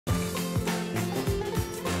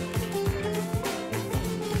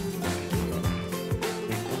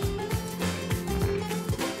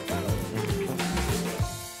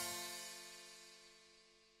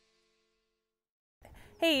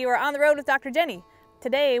Hey, you are on the road with Dr. Jenni.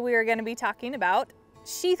 Today we are going to be talking about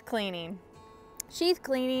sheath cleaning. Sheath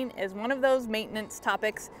cleaning is one of those maintenance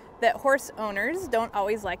topics that horse owners don't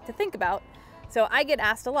always like to think about. So I get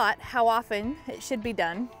asked a lot how often it should be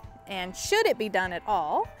done, and should it be done at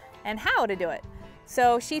all, and how to do it.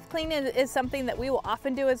 So sheath cleaning is something that we will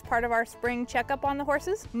often do as part of our spring checkup on the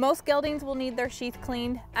horses. Most geldings will need their sheath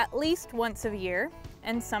cleaned at least once a year,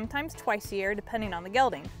 and sometimes twice a year depending on the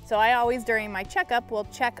gelding. So I always, during my checkup, will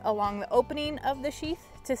check along the opening of the sheath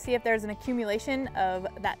to see if there's an accumulation of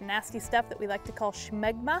that nasty stuff that we like to call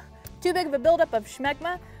schmegma. Too big of a buildup of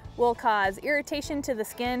schmegma will cause irritation to the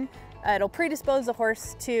skin. It'll predispose the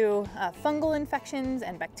horse to fungal infections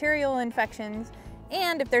and bacterial infections.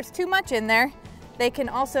 And if there's too much in there, they can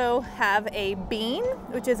also have a bean,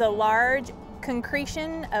 which is a large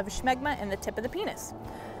concretion of schmegma in the tip of the penis.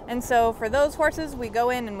 And so for those horses, we go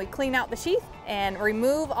in and we clean out the sheath and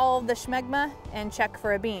remove all of the schmegma and check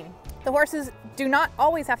for a bean. The horses do not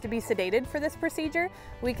always have to be sedated for this procedure.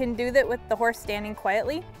 We can do that with the horse standing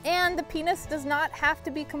quietly. And the penis does not have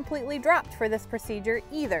to be completely dropped for this procedure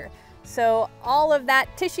either. So all of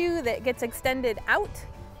that tissue that gets extended out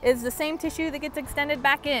is the same tissue that gets extended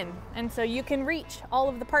back in. And so you can reach all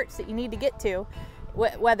of the parts that you need to get to,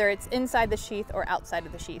 whether it's inside the sheath or outside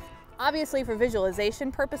of the sheath. Obviously for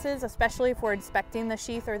visualization purposes, especially if we're inspecting the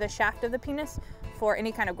sheath or the shaft of the penis for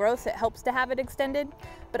any kind of growth, it helps to have it extended.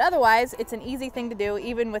 But otherwise, it's an easy thing to do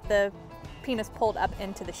even with the penis pulled up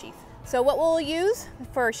into the sheath. So what we'll use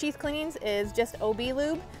for sheath cleanings is just OB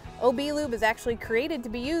lube. OB lube is actually created to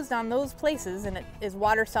be used on those places, and it is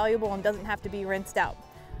water soluble and doesn't have to be rinsed out.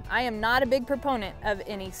 I am not a big proponent of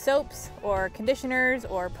any soaps or conditioners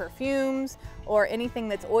or perfumes or anything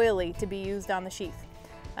that's oily to be used on the sheath.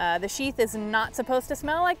 The sheath is not supposed to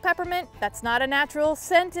smell like peppermint. That's not a natural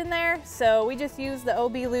scent in there, so we just use the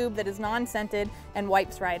OB lube that is non-scented and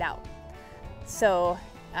wipes right out. So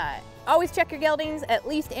always check your geldings at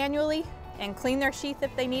least annually and clean their sheath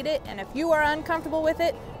if they need it, and if you are uncomfortable with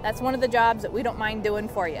it, that's one of the jobs that we don't mind doing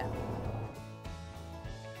for you.